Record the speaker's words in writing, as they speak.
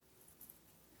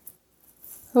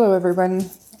Hello, everyone.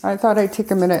 I thought I'd take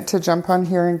a minute to jump on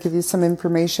here and give you some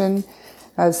information.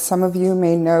 As some of you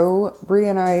may know, Bree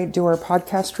and I do our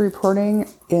podcast reporting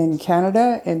in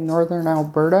Canada, in northern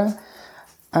Alberta.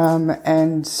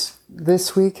 And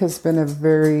this week has been a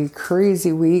very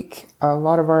crazy week. A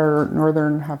lot of our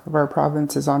northern half of our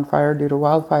province is on fire due to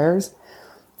wildfires.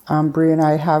 Bree and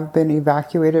I have been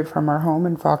evacuated from our home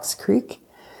in Fox Creek.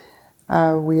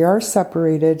 We are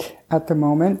separated at the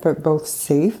moment, but both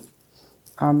safe.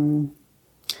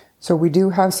 So we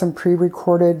do have some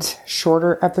pre-recorded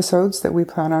shorter episodes that we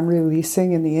plan on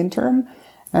releasing in the interim,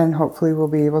 and hopefully we'll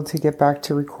be able to get back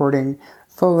to recording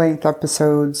full-length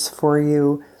episodes for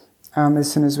you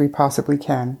as soon as we possibly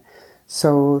can.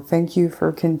 So thank you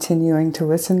for continuing to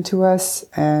listen to us,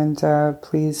 and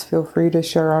please feel free to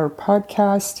share our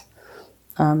podcast.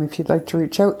 If you'd like to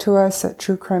reach out to us at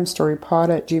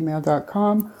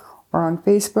truecrimestorypod@gmail.com or on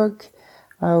Facebook.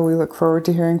 We look forward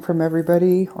to hearing from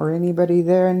everybody or anybody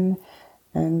then,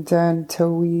 and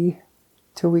until we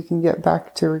can get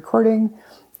back to recording.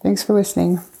 Thanks for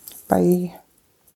listening. Bye.